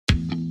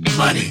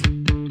money.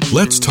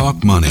 Let's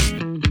talk money.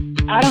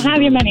 I don't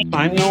have your money.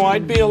 I know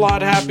I'd be a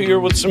lot happier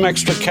with some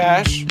extra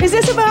cash. Is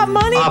this about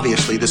money?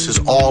 Obviously, this is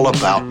all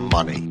about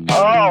money.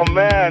 Oh,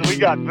 man, we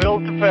got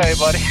bills to pay,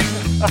 buddy.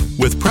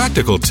 With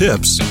practical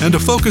tips and a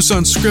focus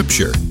on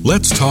scripture,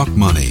 let's talk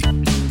money.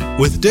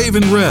 With Dave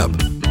and Reb.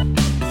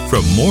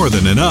 From More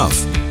Than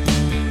Enough.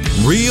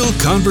 Real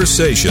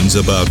conversations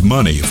about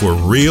money for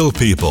real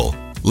people.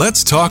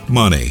 Let's talk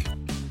money.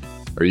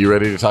 Are you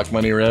ready to talk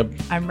money, Reb?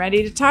 I'm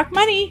ready to talk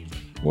money.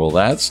 Well,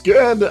 that's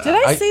good. Did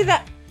I say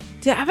that?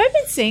 Have I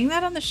been saying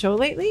that on the show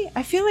lately?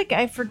 I feel like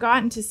I've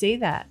forgotten to say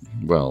that.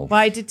 Well,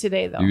 I did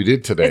today, though. You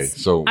did today.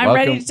 So I'm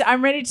ready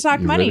to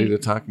talk money. Ready to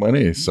talk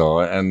money. So,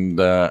 and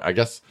I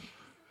guess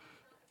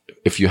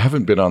if you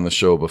haven't been on the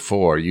show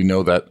before, you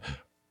know that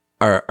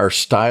our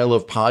style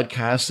of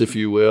podcast, if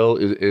you will,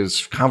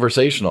 is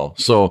conversational.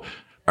 So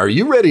are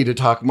you ready to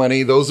talk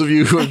money? Those of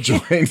you who have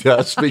joined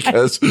us,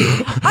 because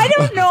I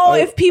don't know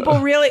if people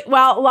really,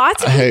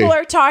 lots of people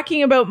are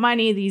talking about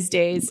money these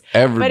days,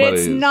 but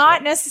it's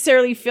not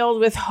necessarily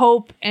filled with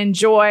hope and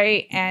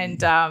joy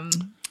and,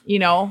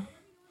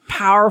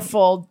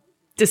 powerful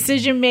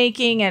decision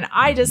making. And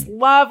I just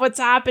love what's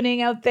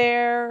happening out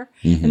there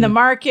in the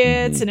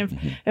markets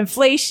and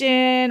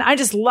inflation. I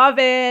just love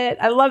it.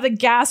 I love the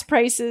gas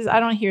prices. I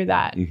don't hear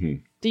that.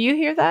 Do you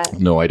hear that?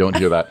 No, I don't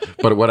hear that.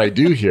 But what I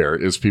do hear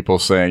is people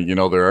saying,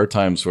 there are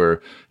times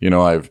where,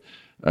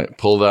 I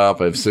pulled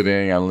up, I'm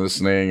sitting, I'm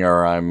listening,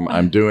 or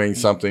I'm doing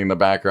something in the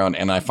background,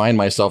 and I find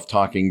myself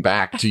talking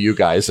back to you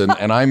guys, and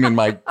I'm in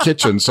my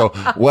kitchen. So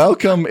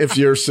welcome if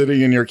you're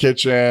sitting in your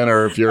kitchen,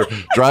 or if you're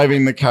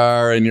driving the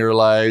car and you're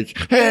like,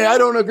 hey, I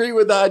don't agree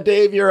with that,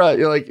 Dave. You're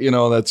like,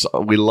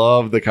 we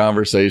love the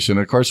conversation.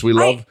 Of course, we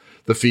love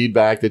the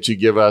feedback that you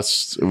give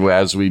us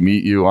as we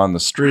meet you on the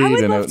street. I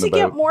would and love to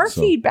get more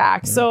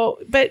feedback. Yeah. So,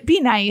 but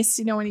be nice,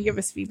 when you give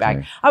us feedback.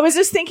 Okay. I was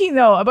just thinking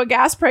though about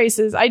gas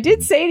prices. I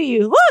did say to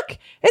you, look,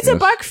 it's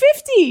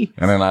 $1.50.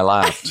 And then I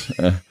laughed.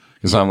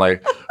 Because I'm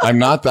like, I'm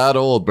not that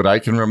old, but I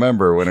can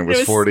remember when it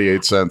was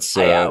 48 cents,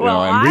 and we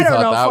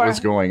thought that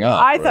was going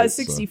up. I thought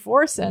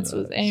 64 cents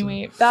was,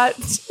 anyway, that.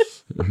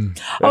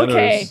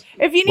 Okay.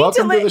 If you need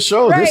Welcome to the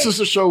show. Right. This is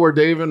a show where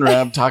Dave and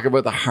Reb talk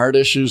about the hard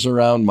issues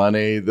around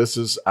money. This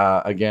is,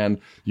 again,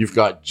 you've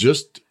got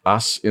just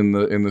us in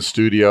the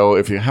studio.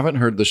 If you haven't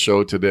heard the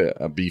show today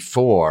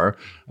before,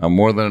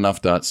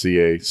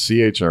 morethanenough.ca,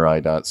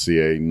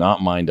 chri.ca,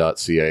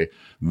 notmine.ca,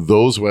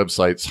 those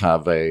websites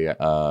have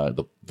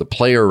the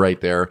player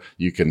right there.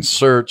 You can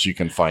search, you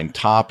can find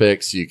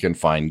topics, you can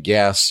find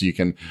guests, you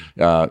can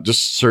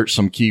just search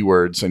some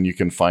keywords and you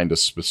can find a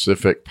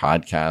specific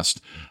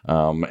podcast.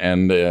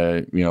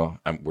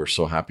 We're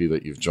so happy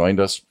that you've joined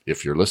us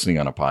if you're listening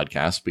on a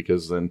podcast,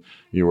 because then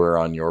you were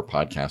on your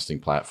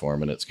podcasting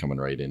platform and it's coming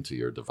right into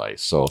your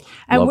device. So,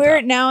 and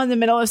we're now in the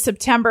middle of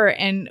September,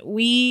 and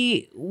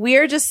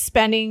we're just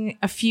spending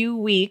a few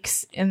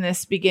weeks in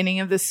this beginning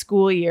of the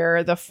school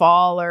year, the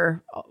fall,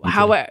 or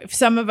how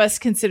some of us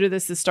consider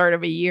this the start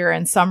of a year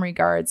in some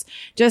regards,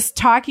 just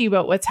talking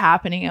about what's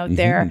happening out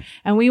there.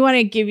 And we want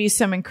to give you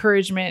some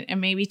encouragement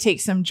and maybe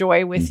take some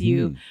joy with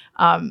you,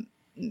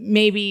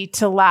 maybe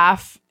to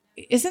laugh.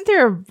 Isn't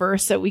there a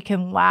verse that we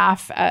can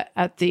laugh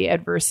at the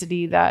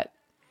adversity that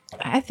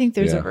I think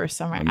there's a verse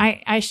somewhere.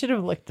 I should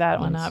have looked that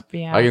one up.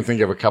 Yeah, I can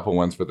think of a couple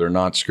ones, but they're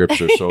not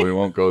scripture, so we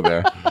won't go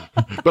there.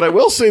 But I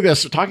will say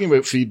this, talking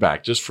about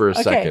feedback just for a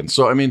second.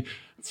 So,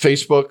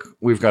 Facebook,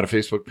 we've got a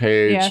Facebook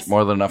page,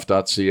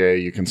 morethanenough.ca.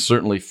 You can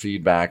certainly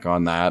feedback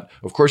on that.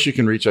 Of course, you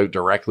can reach out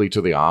directly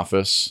to the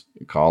office,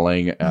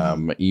 calling,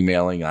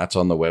 emailing. That's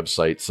on the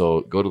website.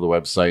 So go to the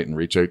website and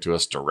reach out to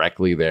us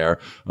directly there.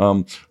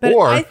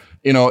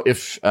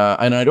 If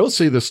and I don't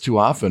say this too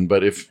often,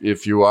 but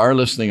if you are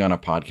listening on a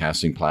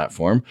podcasting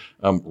platform,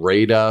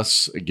 rate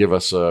us, give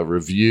us a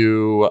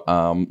review.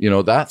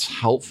 That's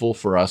helpful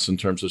for us in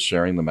terms of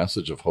sharing the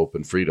message of hope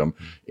and freedom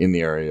in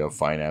the area of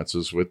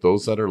finances with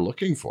those that are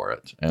looking for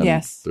it. And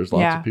there's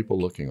lots of people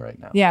looking right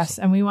now. Yes,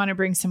 and we want to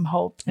bring some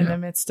hope in the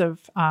midst of.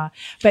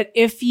 But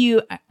if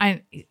you,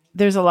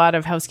 there's a lot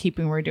of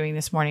housekeeping we're doing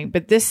this morning,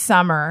 but this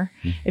summer,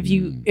 if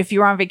you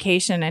were on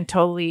vacation and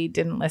totally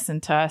didn't listen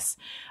to us,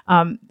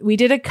 we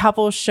did a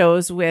couple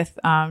shows with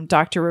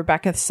Dr.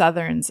 Rebecca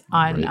Southerns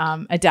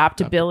on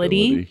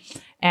adaptability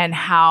and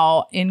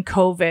how in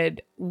COVID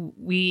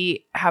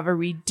we have a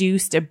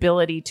reduced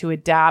ability to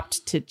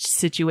adapt to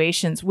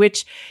situations,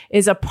 which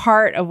is a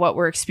part of what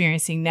we're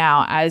experiencing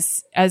now.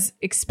 As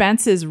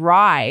expenses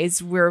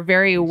rise, we're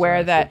very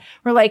aware that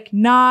we're like,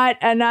 not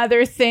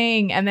another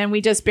thing. And then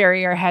we just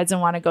bury our heads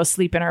and want to go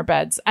sleep in our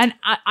beds. And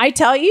I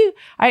tell you,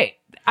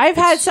 I've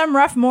had some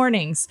rough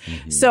mornings,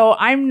 so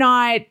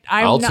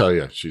I'll tell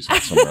you, she's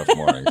had some rough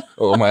mornings.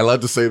 Oh, am I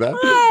allowed to say that?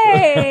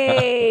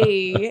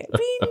 Hey,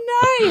 be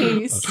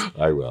nice.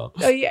 I will.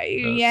 Oh, yeah.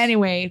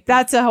 Anyway,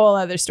 that's a whole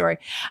other story.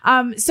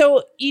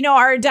 So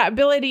our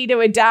ability to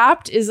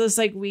adapt is just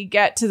like we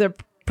get to the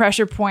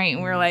pressure point,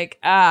 and we're like,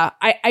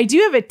 I do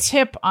have a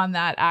tip on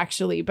that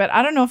actually, but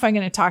I don't know if I'm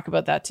going to talk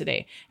about that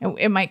today.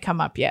 It might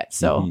come up yet.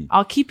 So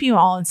I'll keep you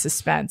all in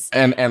suspense.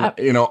 And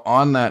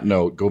on that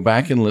note, go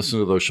back and listen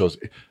to those shows.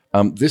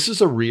 This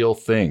is a real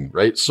thing,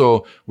 right?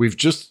 So we've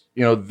just,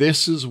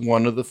 this is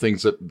one of the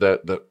things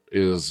that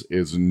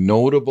is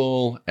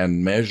notable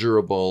and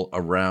measurable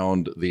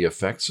around the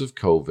effects of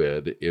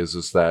COVID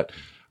is that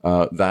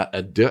that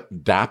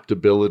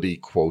adaptability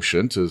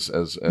quotient, as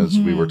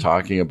we were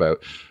talking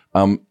about,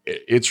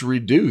 it's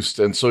reduced.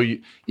 And so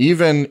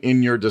even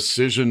in your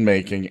decision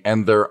making,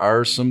 and there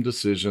are some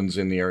decisions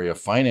in the area of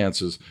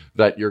finances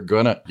that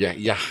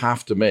you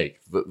have to make.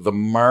 The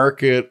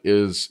market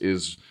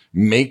is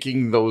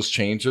making those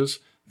changes.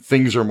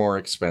 Things are more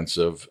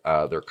expensive.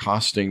 They're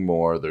costing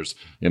more. There's,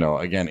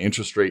 again,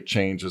 interest rate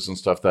changes and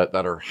stuff that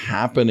are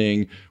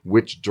happening,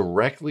 which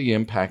directly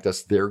impact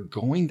us. They're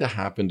going to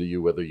happen to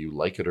you, whether you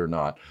like it or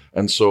not.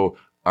 And so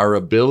our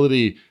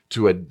ability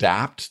to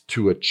adapt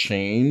to a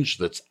change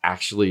that's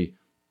actually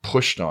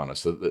pushed on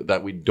us,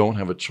 that we don't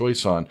have a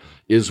choice on,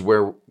 is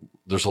where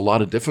there's a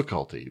lot of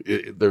difficulty.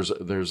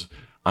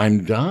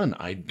 I'm done.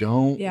 I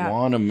don't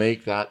want to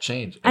make that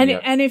change.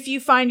 And if you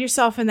find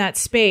yourself in that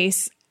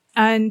space,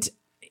 and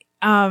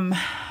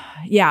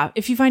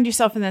if you find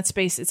yourself in that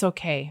space, it's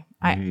okay.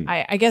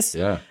 I guess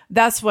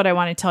that's what I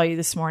want to tell you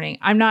this morning.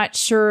 I'm not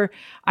sure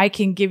I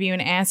can give you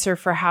an answer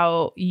for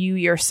how you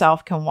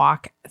yourself can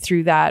walk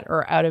through that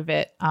or out of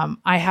it.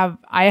 I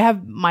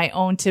have my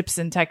own tips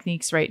and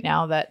techniques right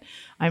now that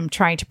I'm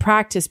trying to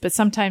practice, but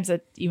sometimes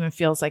it even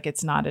feels like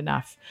it's not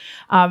enough.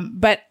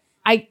 But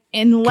can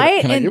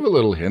I give a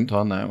little hint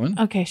on that one?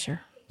 Okay,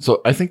 sure.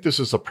 So I think this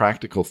is a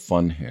practical,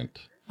 fun hint.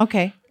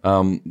 Okay.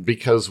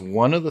 Because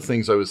one of the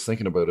things I was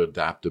thinking about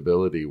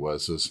adaptability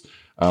is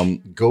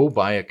go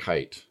buy a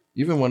kite,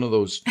 even one of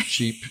those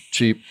cheap, Says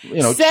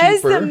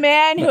cheaper. The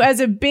man who has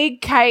a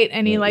big kite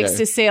and he likes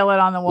to sail it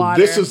on the water.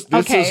 This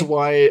is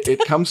why it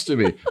comes to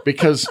me,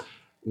 because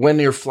when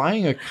you're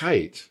flying a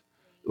kite,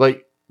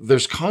 like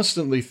there's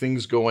constantly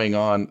things going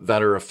on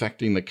that are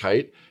affecting the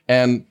kite.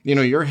 And,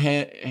 you're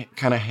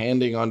kind of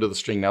handing onto the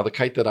string. Now, the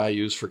kite that I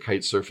use for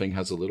kite surfing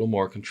has a little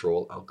more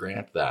control. I'll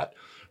grant that.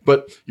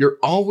 But you're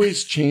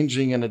always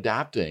changing and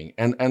adapting.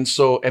 And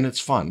it's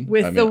fun.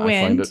 With the wind.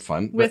 I find it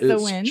fun. With the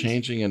wind.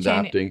 Changing and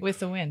adapting. With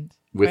the wind.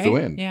 With the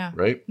wind. Yeah.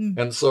 Right?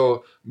 And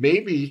so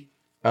maybe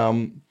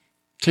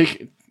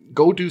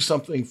go do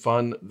something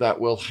fun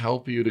that will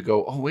help you to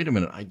go, oh, wait a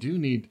minute, I do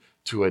need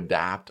to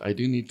adapt. I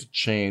do need to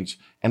change.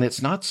 And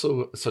it's not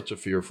such a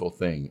fearful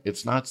thing.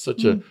 It's not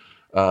such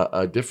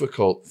a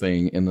difficult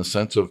thing in the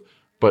sense of,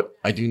 but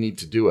I do need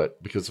to do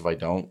it, because if I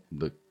don't,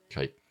 the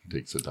kite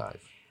takes a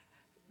dive.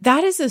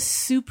 That is a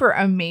super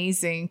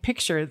amazing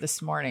picture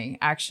this morning,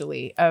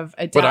 actually, of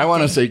adapting. But I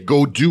want to say,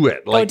 go do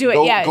it. Go do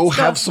it. Yeah, go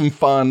have some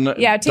fun.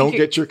 Yeah, don't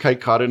get your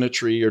kite caught in a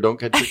tree, or don't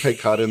get your kite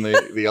caught in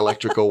the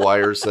electrical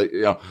wires.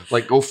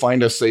 Go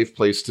find a safe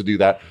place to do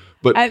that.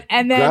 But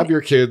and then, grab your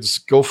kids,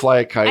 go fly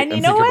a kite, and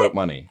think about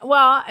money.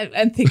 Well,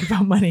 and think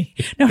about money.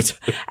 I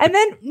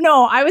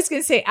was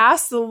going to say,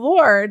 ask the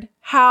Lord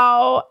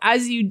how,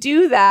 as you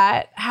do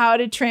that, how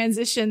to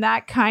transition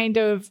that kind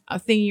of a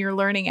thing you're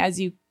learning as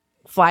you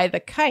fly the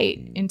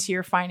kite into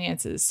your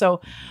finances.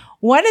 So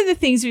one of the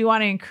things we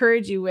want to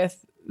encourage you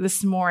with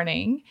this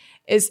morning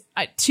is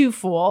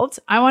twofold.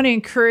 I want to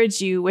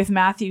encourage you with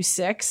Matthew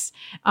 6.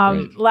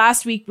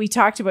 Last week we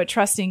talked about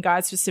trusting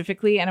God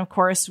specifically. And of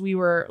course we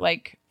were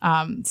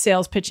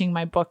sales pitching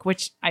my book,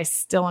 which I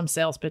still am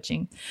sales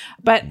pitching.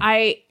 But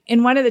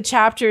in one of the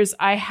chapters,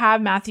 I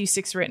have Matthew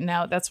 6 written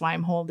out. That's why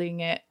I'm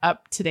holding it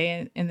up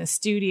today in the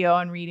studio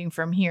and reading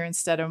from here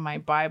instead of my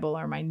Bible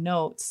or my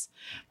notes.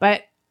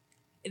 But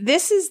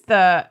this is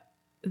the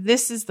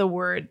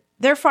word.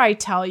 Therefore, I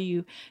tell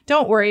you,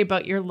 don't worry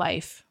about your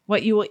life,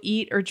 what you will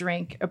eat or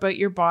drink, about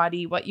your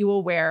body, what you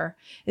will wear.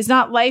 Is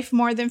not life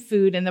more than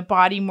food, and the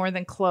body more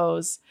than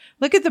clothes?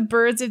 Look at the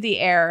birds of the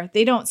air.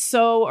 They don't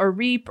sow or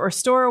reap or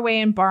store away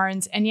in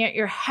barns, and yet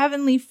your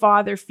heavenly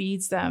Father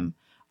feeds them.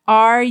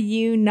 Are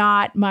you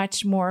not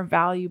much more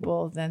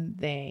valuable than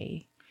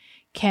they?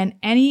 Can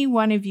any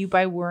one of you,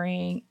 by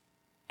worrying,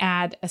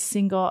 add a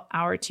single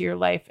hour to your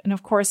life? And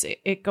of course,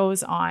 it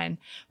goes on.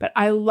 But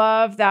I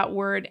love that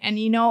word. And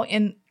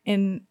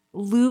in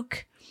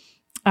Luke,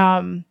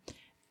 the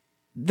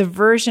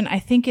version, I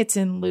think it's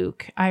in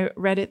Luke. I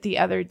read it the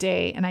other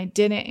day and I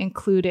didn't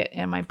include it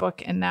in my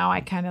book. And now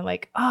I kind of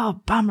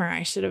oh, bummer,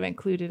 I should have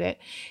included it.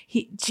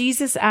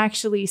 Jesus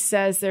actually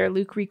says there,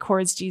 Luke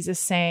records Jesus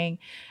saying,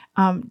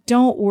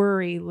 don't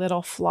worry,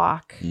 little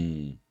flock.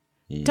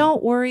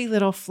 Don't worry,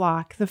 little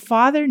flock. The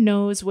Father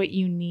knows what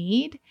you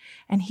need,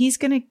 and he's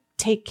going to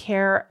take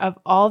care of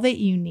all that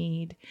you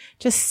need.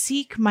 Just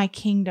seek my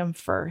kingdom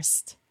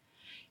first.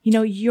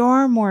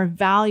 You're more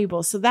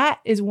valuable. So that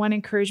is one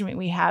encouragement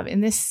we have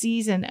in this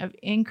season of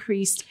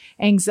increased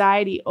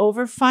anxiety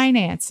over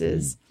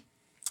finances.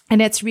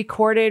 And it's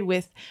recorded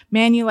with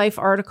Manulife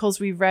articles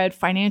we've read,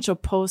 Financial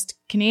Post.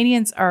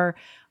 Canadians are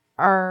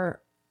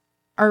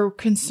are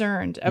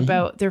concerned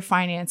about their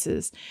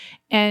finances.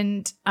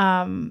 And,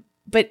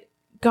 but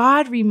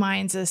God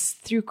reminds us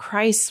through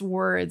Christ's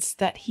words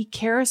that he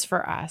cares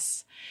for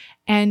us.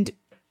 And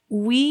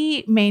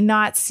we may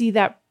not see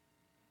that,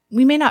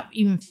 we may not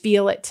even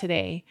feel it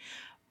today,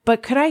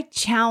 but could I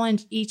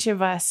challenge each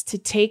of us to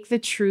take the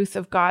truth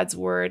of God's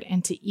word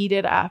and to eat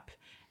it up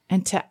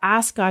and to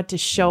ask God to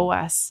show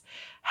us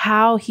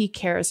how he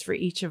cares for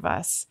each of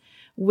us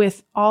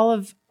with all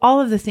of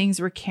the things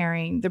we're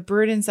carrying, the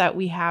burdens that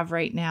we have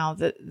right now,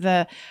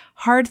 the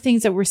hard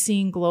things that we're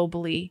seeing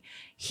globally.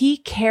 He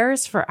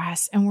cares for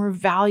us and we're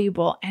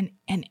valuable. And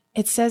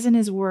it says in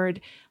his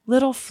word,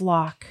 little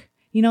flock,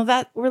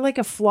 that we're like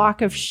a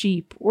flock of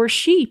sheep. We're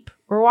sheep.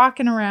 We're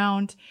walking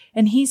around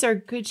and he's our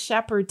good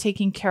shepherd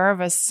taking care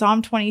of us.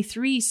 Psalm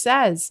 23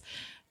 says,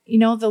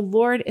 the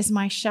Lord is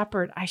my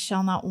shepherd. I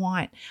shall not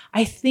want.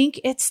 I think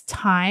it's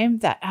time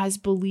that as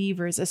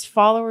believers, as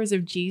followers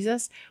of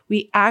Jesus,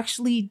 we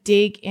actually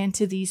dig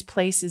into these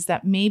places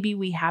that maybe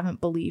we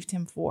haven't believed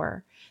him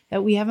for,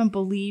 that we haven't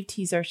believed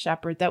he's our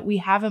shepherd, that we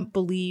haven't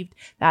believed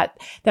that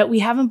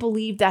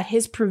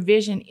his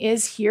provision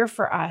is here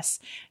for us,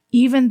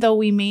 even though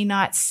we may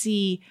not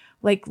see.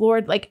 Like,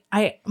 Lord,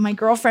 my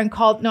girlfriend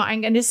called. No, I'm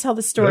going to just tell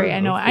the story.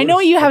 Yeah, I know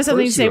you have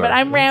something to say, but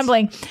I'm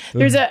rambling.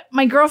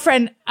 My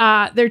girlfriend,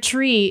 their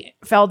tree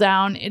fell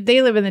down.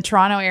 They live in the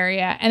Toronto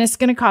area and it's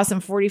going to cost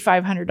them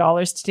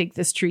 $4,500 to take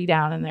this tree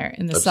down in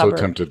the suburb. I'm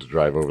so tempted to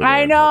drive over there.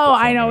 I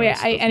know.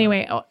 Yeah.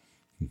 Anyway.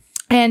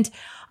 And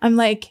I'm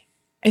like,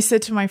 I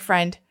said to my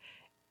friend,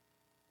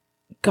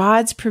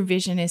 God's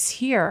provision is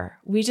here.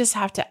 We just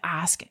have to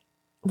ask,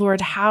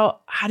 Lord, how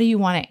do you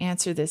want to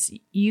answer this?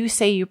 You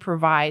say you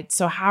provide.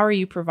 So how are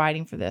you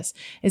providing for this?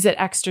 Is it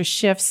extra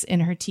shifts in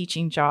her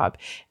teaching job?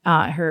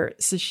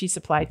 So she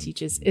supply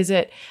teaches. Is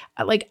it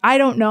I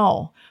don't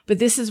know, but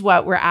this is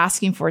what we're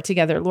asking for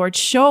together. Lord,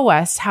 show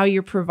us how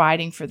you're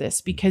providing for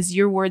this because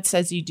your word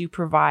says you do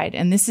provide.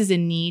 And this is a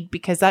need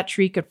because that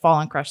tree could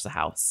fall and crush the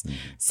house.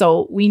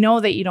 So we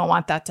know that you don't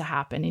want that to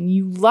happen and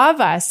you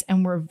love us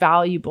and we're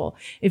valuable.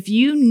 If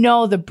you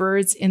know the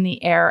birds in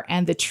the air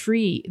and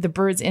the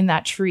birds in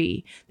that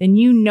tree, then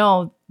you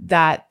know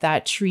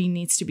that tree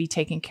needs to be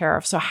taken care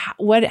of. So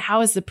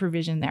how is the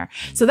provision there?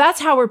 So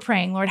that's how we're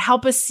praying. Lord,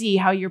 help us see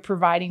how you're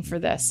providing for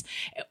this.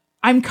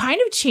 I'm kind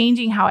of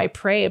changing how I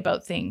pray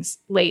about things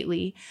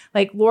lately.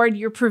 Like, Lord,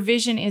 your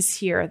provision is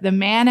here. The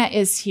manna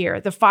is here.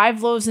 The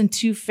 5 loaves and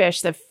 2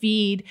 fish that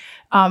feed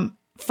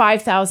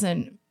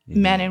 5,000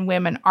 men and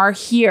women are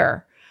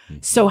here.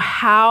 So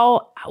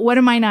what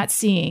am I not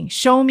seeing?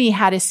 Show me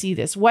how to see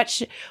this.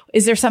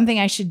 Is there something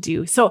I should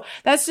do? So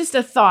that's just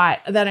a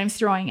thought that I'm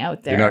throwing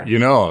out there.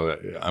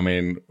 I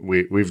mean,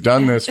 we've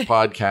done this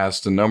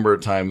podcast a number of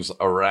times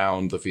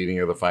around the feeding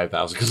of the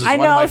 5,000 because it's one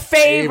of my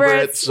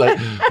favorites.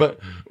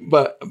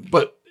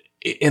 But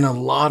in a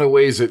lot of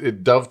ways,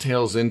 it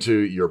dovetails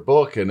into your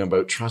book and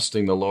about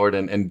trusting the Lord.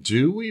 And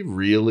do we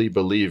really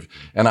believe?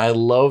 And I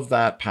love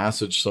that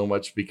passage so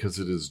much because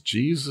it is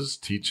Jesus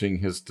teaching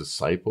his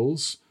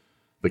disciples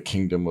the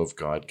kingdom of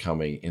God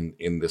coming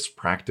in this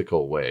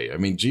practical way. I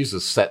mean,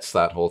 Jesus sets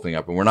that whole thing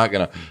up, and we're not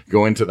going to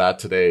go into that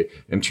today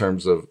in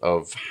terms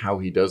of how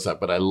he does that,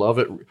 but I love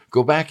it.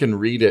 Go back and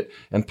read it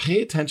and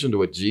pay attention to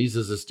what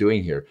Jesus is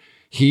doing here.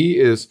 He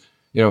is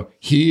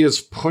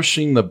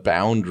pushing the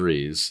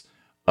boundaries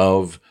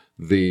of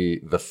the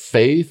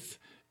faith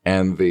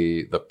and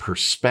the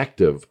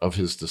perspective of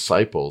his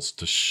disciples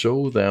to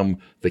show them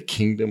the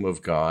kingdom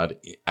of God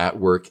at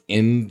work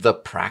in the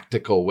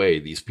practical way.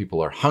 These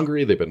people are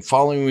hungry. They've been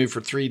following me for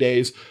 3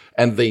 days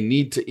and they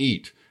need to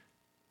eat.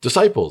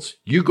 Disciples,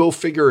 you go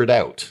figure it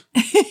out,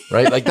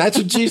 right? Like that's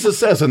what Jesus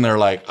says. And they're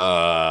like,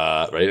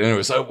 right.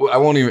 Anyway, so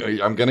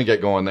I'm going to get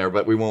going there,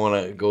 but we won't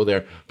want to go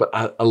there. But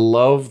I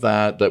love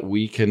that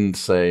we can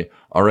say,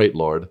 all right,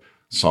 Lord,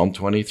 Psalm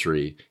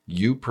 23,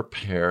 you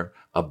prepare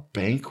a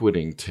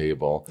banqueting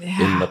table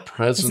in the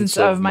presence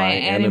of my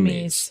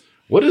enemies.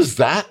 What does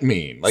that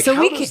mean? Like, so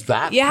how does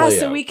that play out?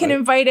 So we can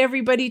invite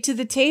everybody to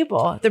the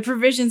table. The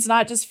provision's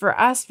not just for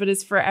us, but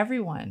it's for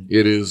everyone.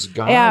 It is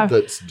God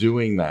that's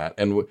doing that.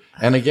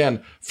 And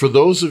again, for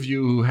those of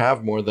you who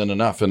have more than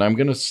enough, and I'm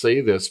going to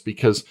say this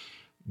because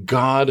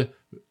God,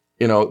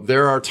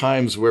 there are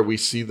times where we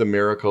see the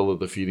miracle of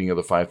the feeding of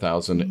the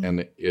 5,000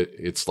 and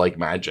it's like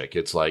magic.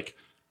 It's like,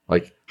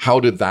 how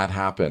did that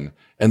happen?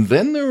 And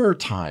then there are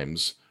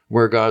times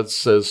where God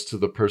says to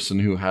the person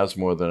who has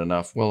more than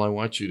enough, well, I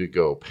want you to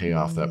go pay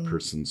off that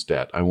person's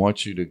debt. I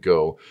want you to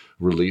go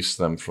release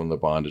them from the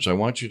bondage. I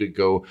want you to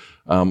go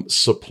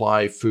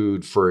supply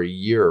food for a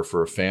year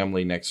for a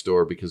family next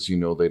door because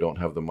they don't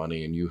have the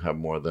money and you have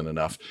more than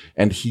enough.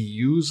 And he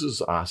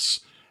uses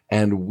us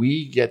and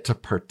we get to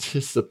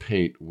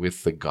participate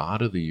with the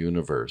God of the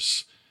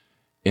universe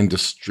in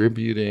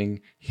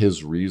distributing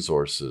his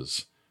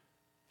resources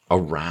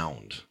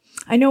around.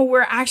 I know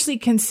we're actually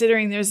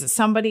considering there's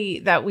somebody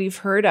that we've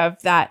heard of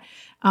that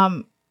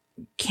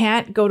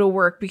can't go to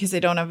work because they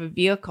don't have a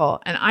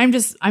vehicle. And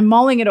I'm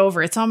mulling it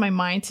over. It's on my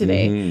mind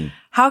today.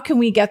 how can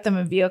we get them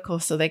a vehicle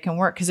so they can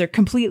work? Because they're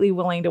completely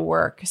willing to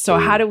work. So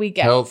how do we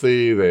get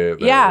healthy?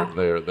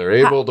 They're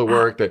able to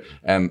work.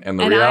 And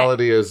the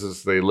reality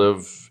is they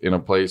live in a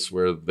place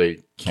where they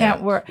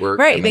can't work.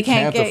 Right. And they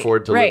can't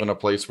afford to live in a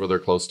place where they're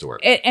close to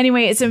work.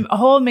 Anyway, it's a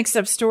whole mixed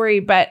up story,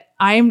 but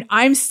I'm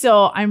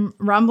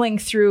rumbling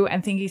through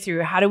and thinking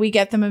through, how do we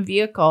get them a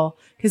vehicle?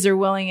 Because they're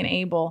willing and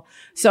able.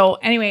 So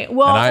anyway,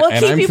 we'll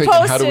keep you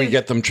posted. How do we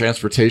get them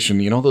transportation?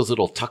 You know, those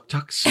little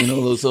tuk-tuks, you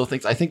know, those little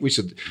things. I think we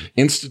should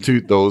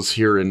institute those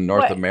here in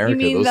North America. You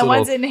mean those the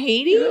ones in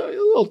Haiti?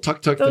 Little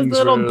tuk-tuk those things.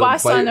 Little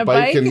bus on a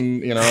bike.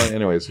 And, you know,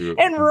 anyways.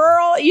 In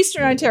rural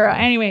Eastern Ontario.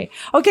 Anyway,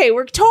 okay,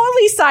 we're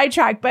totally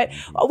sidetracked, but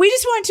we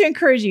just want to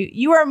encourage you.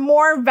 You are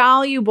more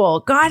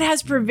valuable. God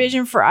has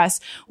provision for us.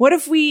 What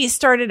if we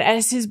started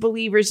as his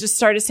believers, just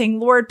started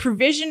saying, Lord,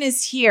 provision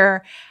is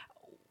here.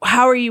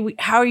 How are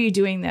you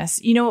doing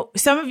this? You know,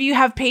 some of you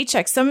have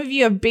paychecks. Some of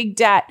you have big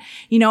debt.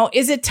 You know,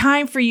 is it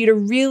time for you to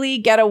really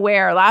get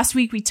aware? Last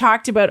week we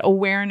talked about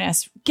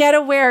awareness. Get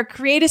aware,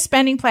 create a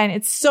spending plan.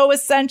 It's so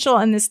essential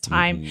in this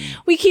time.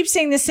 We keep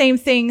saying the same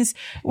things.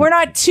 We're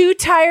not too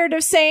tired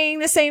of saying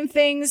the same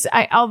things,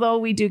 although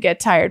we do get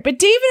tired. But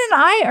David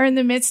and I are in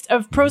the midst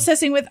of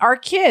processing with our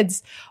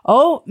kids.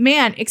 Oh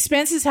man,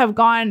 expenses have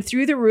gone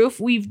through the roof.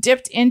 We've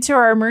dipped into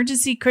our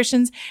emergency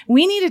cushions.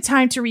 We need a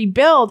time to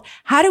rebuild.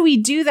 How do we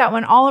do that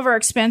when all of our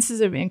expenses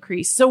have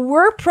increased? So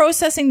we're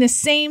processing the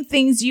same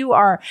things you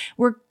are.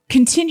 We're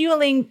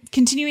continuing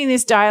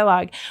this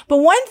dialogue. But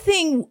one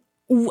thing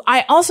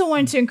I also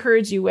wanted to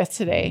encourage you with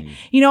today.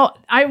 You know,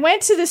 I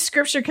went to this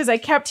scripture because I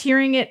kept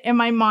hearing it in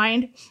my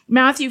mind.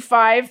 Matthew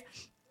 5.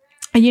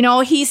 You know,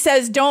 he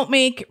says, don't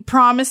make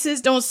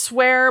promises. Don't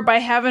swear by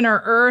heaven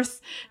or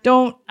earth.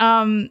 Don't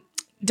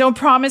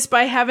promise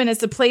by heaven.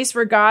 It's the place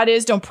where God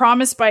is. Don't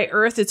promise by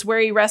earth. It's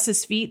where he rests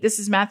his feet. This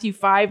is Matthew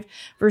 5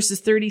 verses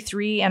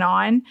 33 and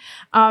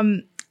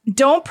on.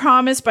 Don't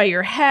promise by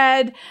your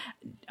head.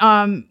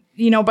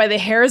 You know, by the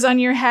hairs on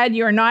your head.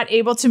 You are not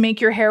able to make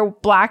your hair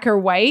black or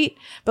white,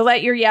 but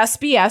let your yes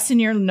be yes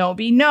and your no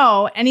be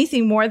no.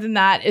 Anything more than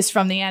that is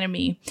from the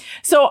enemy.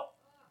 So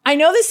I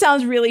know this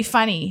sounds really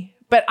funny,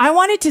 but I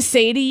wanted to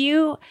say to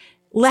you,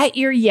 let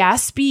your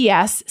yes be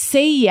yes.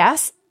 Say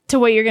yes to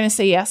what you're going to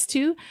say yes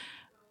to,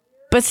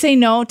 but say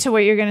no to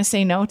what you're going to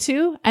say no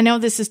to. I know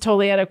this is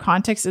totally out of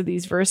context of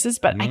these verses,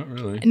 but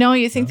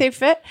you think they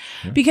fit?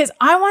 Yeah. Because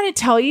I want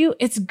to tell you,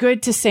 it's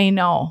good to say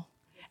no.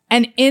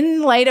 And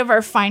in light of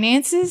our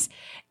finances,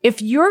 if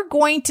you're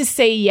going to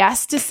say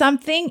yes to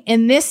something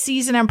in this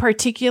season in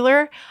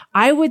particular,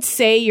 I would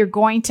say you're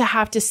going to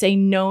have to say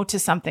no to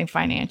something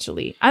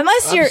financially.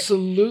 Unless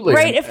you're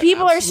right. If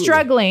people are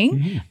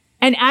struggling,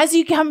 and as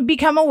you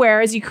become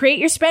aware, as you create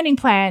your spending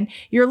plan,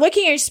 you're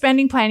looking at your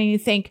spending plan and you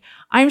think,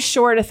 I'm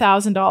short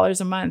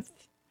 $1,000 a month.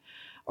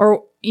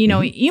 Or, you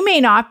know, you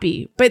may not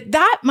be, but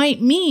that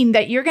might mean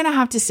that you're going to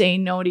have to say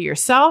no to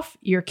yourself,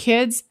 your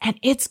kids, and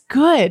it's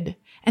good.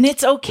 And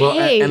it's okay.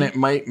 Well, and it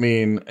might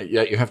mean,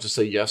 you have to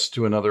say yes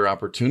to another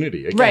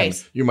opportunity. Again,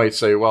 You might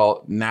say,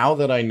 well, now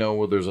that I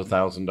know there's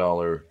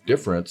 $1,000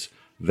 difference,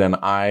 then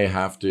I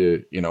have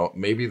to, you know,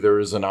 maybe there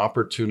is an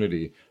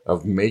opportunity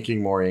of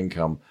making more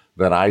income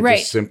that I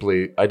just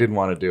simply, I didn't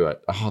want to do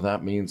it. Oh,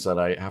 that means that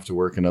I have to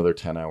work another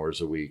 10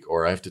 hours a week,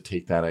 or I have to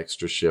take that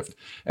extra shift.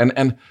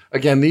 And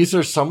again, these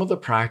are some of the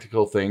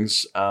practical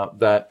things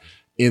that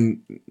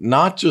in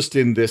not just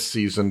in this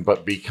season,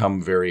 but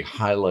become very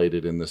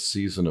highlighted in the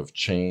season of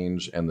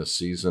change and the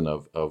season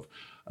of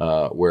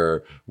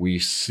where we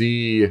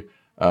see, you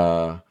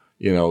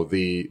know,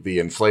 the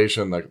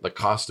inflation, the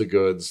cost of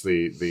goods,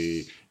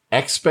 the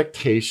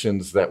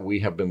expectations that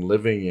we have been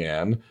living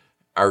in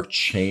are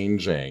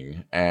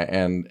changing.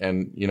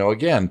 And you know,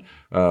 again,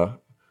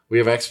 we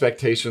have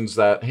expectations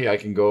that, hey, I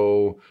can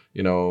go,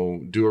 you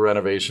know, do a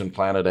renovation,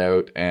 plan it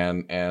out,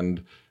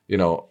 and you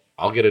know,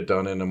 I'll get it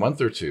done in a month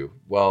or two.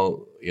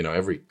 Well, you know,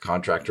 every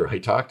contractor I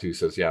talk to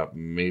says, yeah,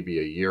 maybe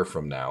a year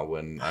from now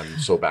when I'm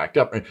so backed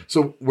up.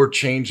 So we're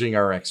changing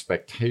our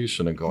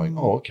expectation and going,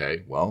 oh,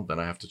 okay, well, then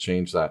I have to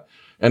change that.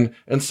 And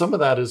some of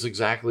that is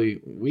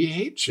exactly, we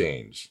hate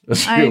change.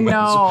 I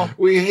know.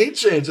 We hate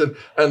change.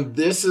 And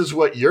this is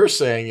what you're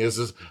saying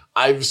is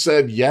I've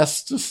said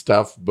yes to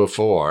stuff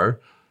before.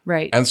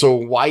 Right. And so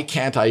why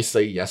can't I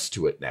say yes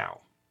to it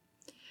now?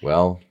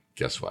 Well,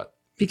 guess what?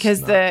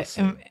 Because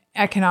the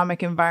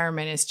economic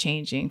environment is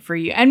changing for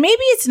you. And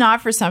maybe it's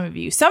not for some of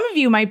you. Some of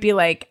you might be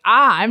like,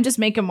 I'm just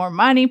making more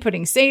money,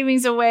 putting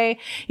savings away.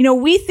 You know,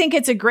 we think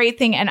it's a great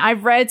thing. And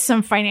I've read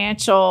some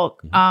financial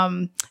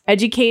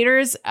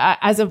educators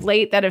as of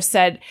late that have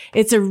said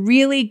it's a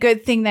really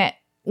good thing that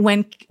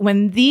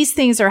when these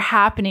things are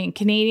happening,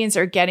 Canadians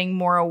are getting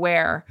more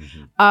aware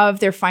of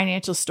their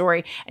financial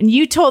story. And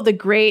you told the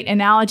great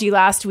analogy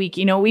last week.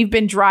 You know, we've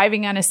been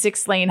driving on a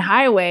 6-lane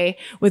highway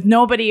with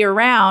nobody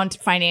around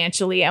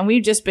financially, and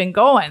we've just been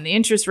going. The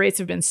interest rates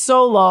have been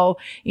so low.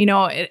 You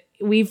know,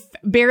 we've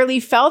barely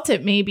felt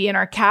it maybe in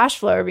our cash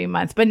flow every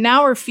month, but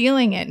now we're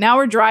feeling it. Now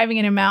we're driving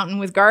in a mountain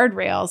with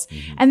guardrails.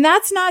 And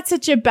that's not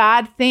such a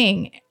bad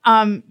thing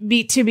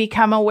to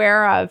become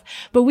aware of.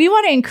 But we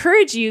want to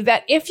encourage you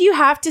that if you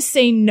have to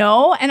say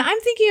no, and I'm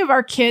thinking of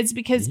our kids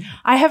because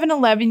I have an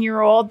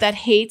 11-year-old that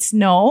hates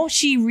no.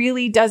 She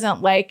really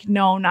doesn't like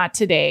no, not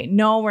today.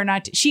 No, we're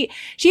not. She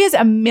has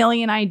a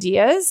million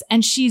ideas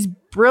and she's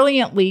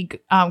brilliantly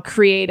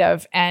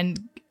creative and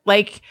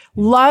like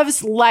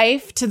loves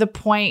life to the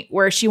point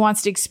where she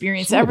wants to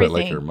experience everything.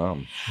 Bit like her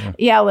mom.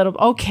 Yeah, a little.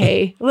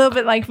 Okay, a little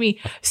bit like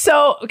me.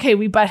 So, okay,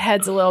 we butt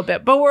heads a little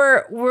bit, but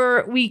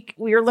we're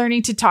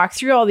learning to talk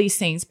through all these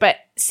things. But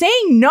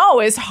saying no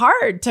is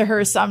hard to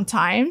her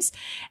sometimes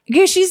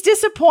because she's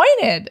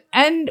disappointed,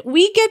 and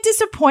we get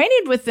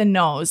disappointed with the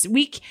no's.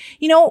 We've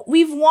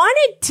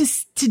wanted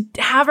to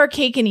have our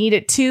cake and eat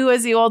it too,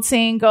 as the old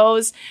saying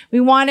goes. We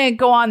want to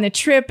go on the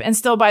trip and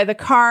still buy the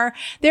car.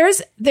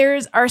 There's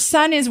our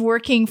son is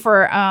working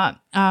for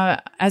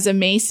as a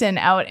mason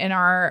out in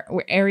our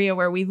area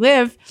where we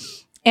live,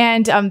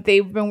 and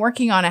they've been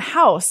working on a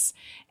house,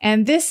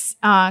 and this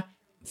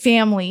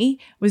family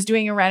was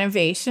doing a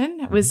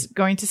renovation, was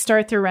going to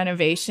start their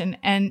renovation,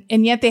 and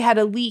yet they had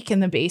a leak in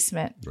the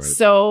basement. Right.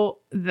 So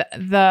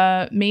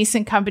the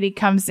mason company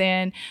comes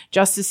in,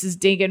 Justice is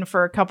digging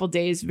for a couple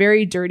days,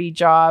 very dirty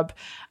job.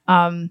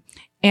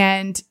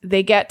 And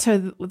they get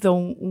to the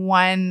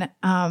one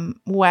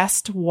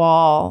west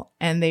wall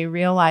and they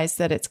realize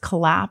that it's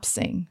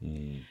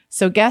collapsing.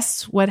 So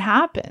guess what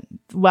happened?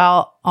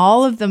 Well,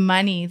 all of the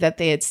money that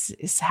they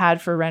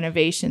had for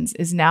renovations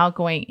is now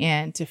going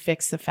in to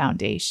fix the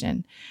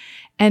foundation.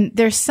 And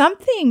there's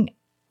something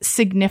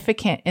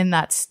significant in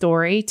that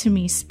story to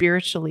me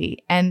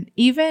spiritually, and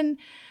even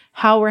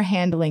how we're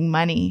handling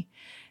money.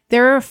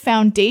 There are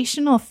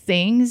foundational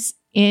things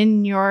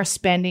in your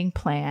spending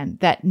plan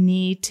that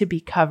need to be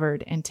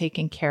covered and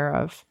taken care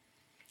of.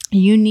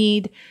 You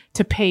need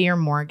to pay your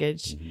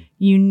mortgage.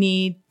 You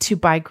need to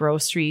buy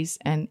groceries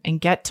and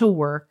get to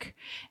work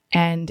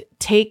and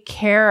take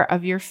care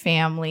of your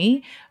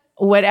family,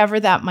 whatever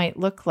that might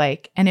look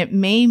like. And it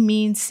may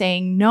mean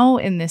saying no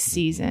in this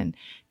season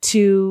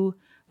to,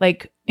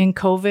 like in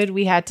COVID,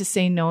 we had to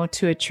say no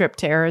to a trip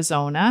to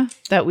Arizona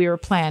that we were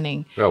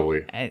planning. Well,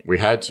 we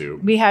had to.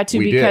 We had to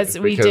because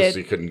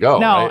you couldn't go.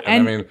 No, right?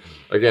 And I mean,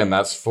 again,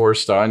 that's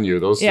forced on you.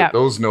 Those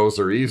no's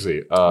are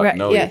easy. Right,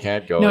 no, you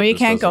can't go. No, you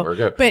can't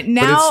go. But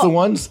now, it's the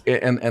ones,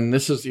 and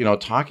this is,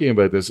 talking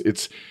about this.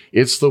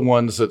 It's the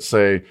ones that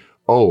say,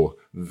 oh,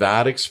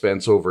 that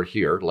expense over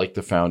here, like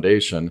the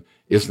foundation,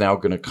 is now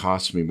going to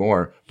cost me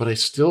more, but I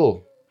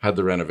still had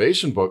the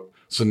renovation book,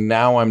 so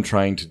now I'm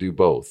trying to do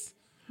both.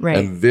 Right.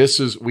 And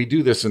we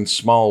do this in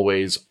small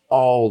ways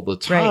all the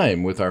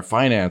time with our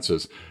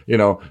finances.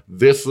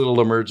 This little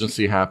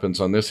emergency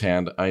happens on this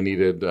hand. I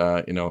needed,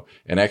 an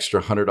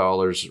extra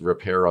 $100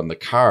 repair on the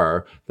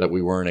car that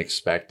we weren't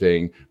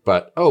expecting,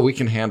 but, we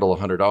can handle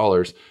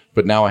 $100.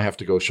 But now I have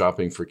to go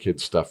shopping for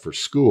kids' stuff for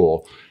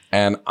school.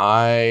 And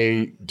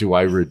do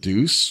I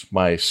reduce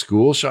my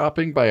school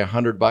shopping by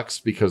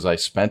 $100 because I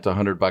spent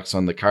 $100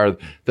 on the car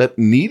that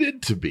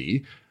needed to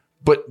be?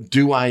 But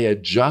do I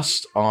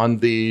adjust on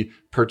the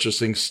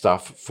purchasing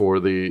stuff for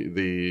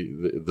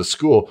the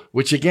school,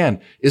 which again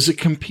is a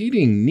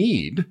competing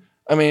need?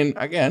 I mean,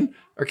 again,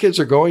 our kids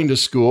are going to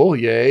school,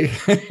 yay,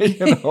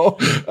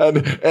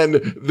 and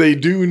they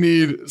do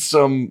need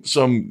some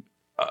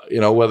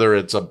whether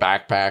it's a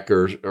backpack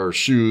or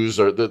shoes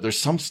or there's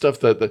some stuff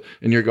that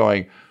and you're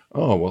going,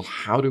 oh, well,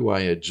 how do I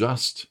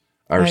adjust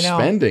our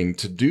spending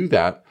to do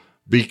that?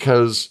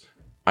 Because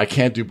I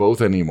can't do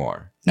both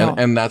anymore. No.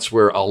 And that's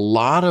where a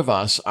lot of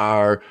us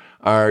are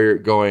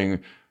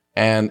going,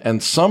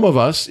 and some of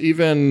us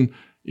even,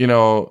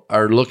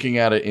 are looking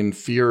at it in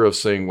fear of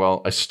saying,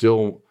 well,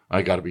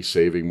 I got to be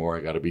saving more.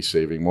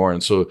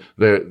 And so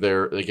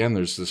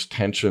there's this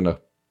tension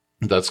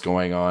that's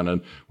going on.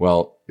 And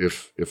well,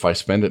 if I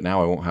spend it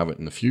now, I won't have it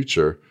in the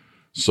future.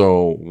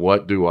 So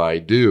what do I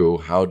do?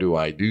 How do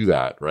I do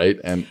that? Right.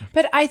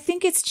 But I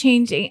think it's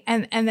changing.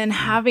 And then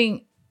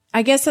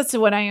I guess that's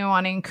what I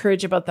want to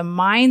encourage about the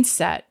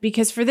mindset,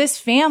 because for this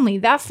family,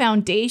 that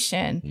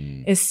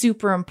foundation is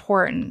super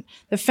important.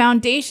 The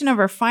foundation of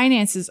our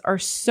finances are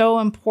so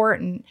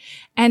important.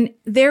 And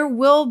there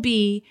will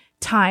be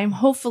time,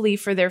 hopefully,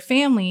 for their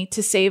family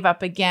to save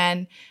up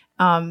again.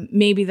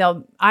 Maybe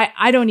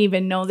I don't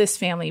even know this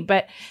family,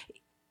 but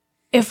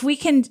if we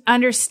can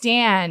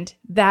understand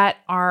that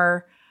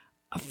our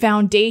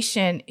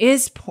foundation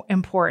is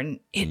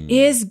important, it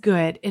is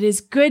good. It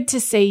is good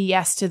to say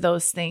yes to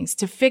those things,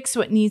 to fix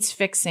what needs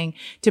fixing,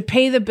 to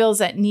pay the bills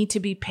that need to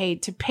be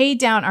paid, to pay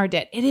down our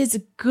debt. It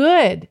is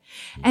good.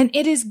 And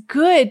it is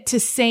good to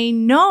say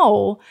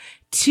no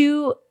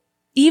to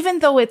even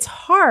though it's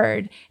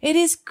hard, it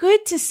is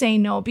good to say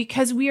no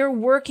because we are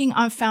working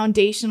on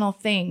foundational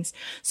things.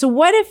 So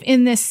what if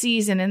in this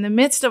season, in the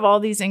midst of all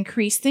these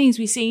increased things,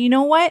 we say, you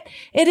know what?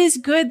 It is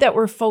good that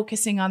we're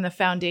focusing on the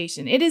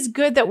foundation. It is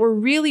good that we're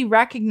really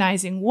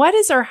recognizing what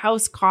does our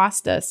house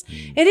cost us?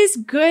 It is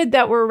good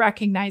that we're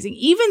recognizing,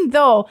 even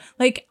though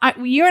like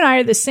you and I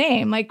are the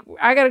same, like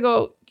I got to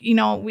go, you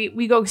know,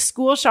 we go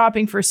school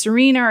shopping for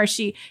Serena, or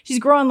she's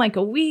growing like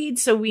a weed.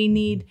 So we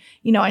need,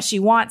 you know, and she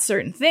wants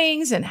certain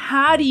things. And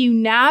how do you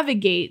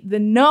navigate the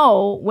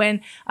no when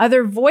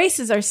other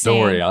voices are saying,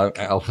 don't worry,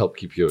 I'll help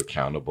keep you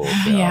accountable.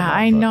 Yeah,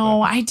 I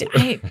know.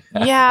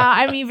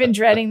 I'm even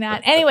dreading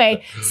that.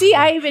 Anyway, see,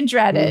 I even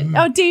dread it.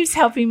 Oh, Dave's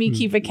helping me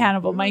keep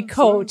accountable. My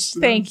coach.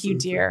 Thank you,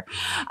 dear.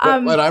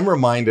 But I'm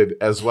reminded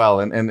as well.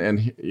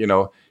 And you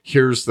know,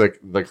 here's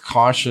the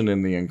caution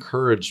and the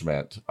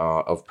encouragement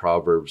of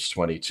Proverbs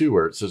 22,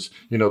 where it says,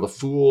 you know, the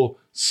fool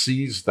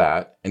sees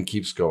that and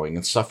keeps going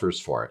and suffers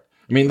for it.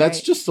 I mean, that's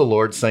just the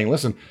Lord saying,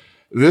 listen,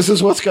 this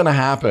is what's going to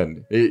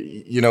happen.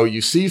 You know, you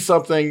see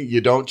something,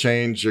 you don't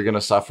change, you're going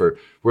to suffer.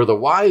 Where the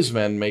wise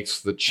man makes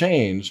the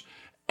change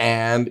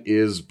and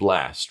is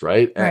blessed,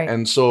 right?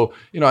 And so,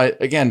 you know,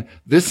 again,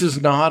 this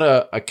is not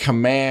a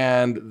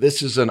command.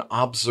 This is an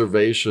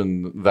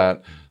observation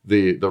that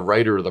the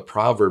writer of the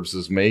Proverbs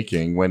is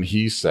making when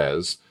he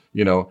says,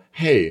 you know,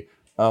 hey,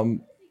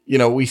 you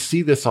know, we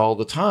see this all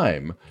the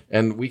time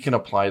and we can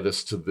apply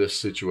this to this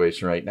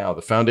situation right now.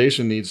 The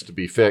foundation needs to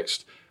be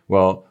fixed.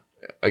 Well,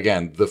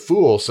 again, the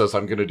fool says,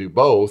 I'm going to do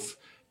both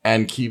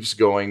and keeps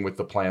going with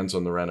the plans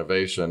on the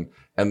renovation.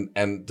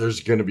 And there's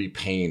going to be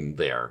pain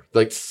there.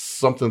 Like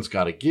something's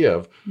got to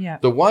give. Yeah.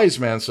 The wise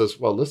man says,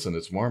 well, listen,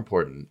 it's more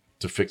important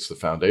to fix the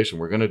foundation.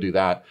 We're going to do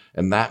that.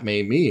 And that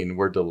may mean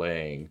we're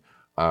delaying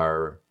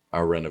our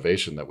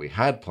renovation that we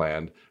had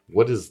planned.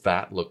 What does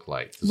that look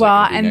like? Is it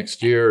going to be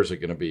next year? Is it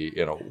going to be,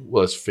 you know,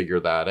 let's figure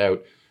that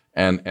out.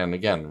 And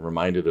again,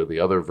 reminded of the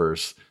other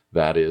verse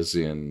that is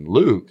in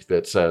Luke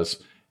that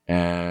says,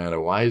 and a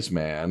wise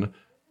man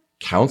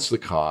counts the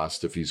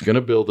cost. If he's going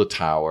to build a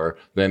tower,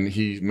 then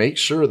he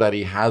makes sure that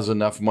he has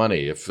enough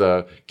money. If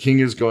the king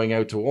is going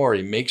out to war,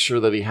 he makes sure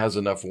that he has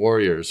enough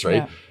warriors, right?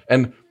 Yeah.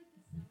 And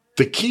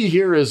the key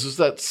here is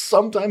that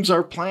sometimes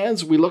our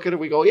plans, we look at it,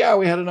 we go, yeah,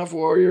 we had enough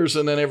warriors,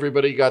 and then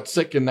everybody got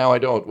sick, and now I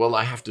don't. Well,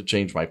 I have to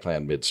change my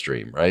plan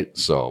midstream, right?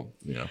 So,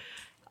 you know.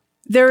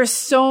 There is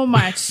so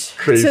much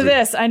to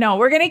this. I know.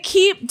 We're going to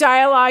keep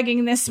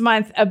dialoguing this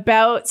month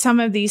about some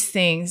of these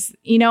things,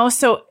 you know,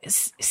 so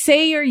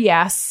say your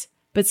yes,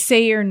 but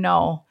say your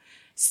no.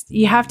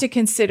 You have to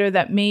consider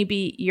that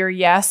maybe your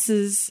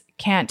yeses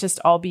can't just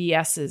all be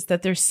yeses,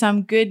 that there's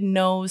some good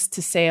no's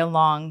to say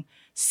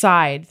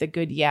alongside the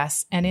good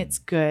yes, and it's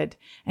good.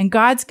 And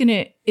God's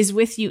is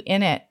with you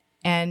in it.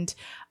 And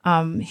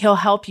he'll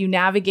help you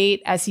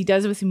navigate, as he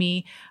does with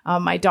me,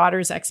 my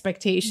daughter's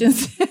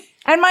expectations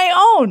and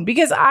my own,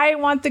 because I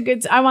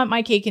want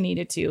my cake and eat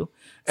it too.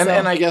 And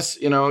I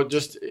guess, you know,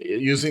 just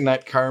using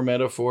that car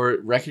metaphor,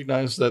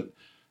 recognize that,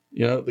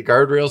 you know, the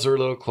guardrails are a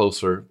little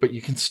closer, but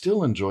you can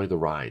still enjoy the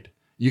ride.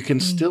 You can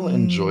still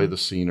enjoy the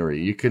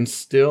scenery. You can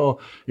still,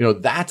 you know,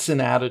 that's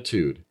an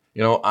attitude.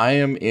 You know, I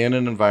am in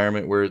an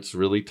environment where it's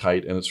really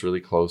tight and it's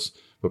really close,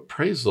 but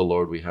praise the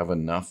Lord, we have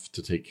enough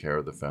to take care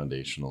of the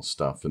foundational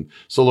stuff. And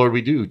so, Lord,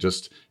 we do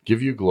just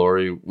give you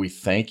glory. We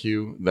thank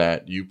you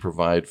that you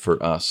provide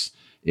for us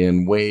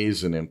in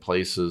ways and in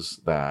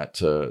places that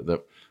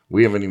that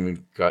we haven't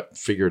even got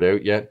figured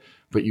out yet.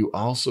 But you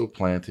also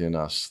plant in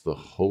us the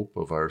hope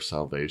of our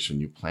salvation.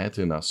 You plant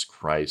in us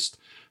Christ,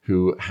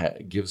 who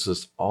gives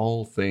us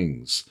all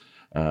things.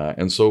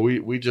 And so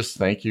we just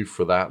thank you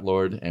for that,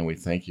 Lord. And we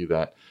thank you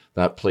that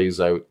that plays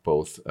out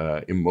both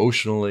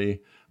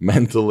emotionally,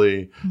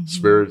 mentally,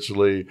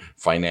 spiritually,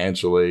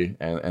 financially,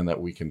 and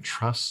that we can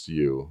trust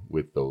you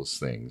with those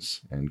things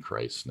in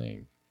Christ's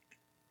name.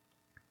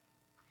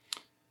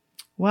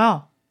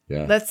 Well,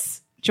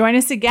 let's join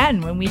us again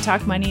when we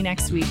talk money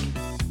next week.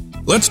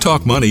 Let's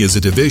Talk Money is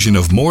a division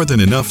of More Than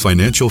Enough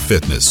Financial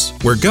Fitness,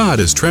 where God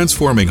is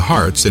transforming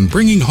hearts and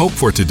bringing hope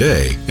for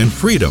today and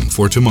freedom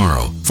for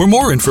tomorrow. For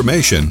more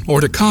information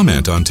or to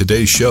comment on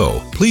today's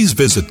show, please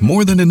visit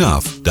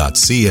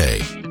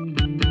morethanenough.ca.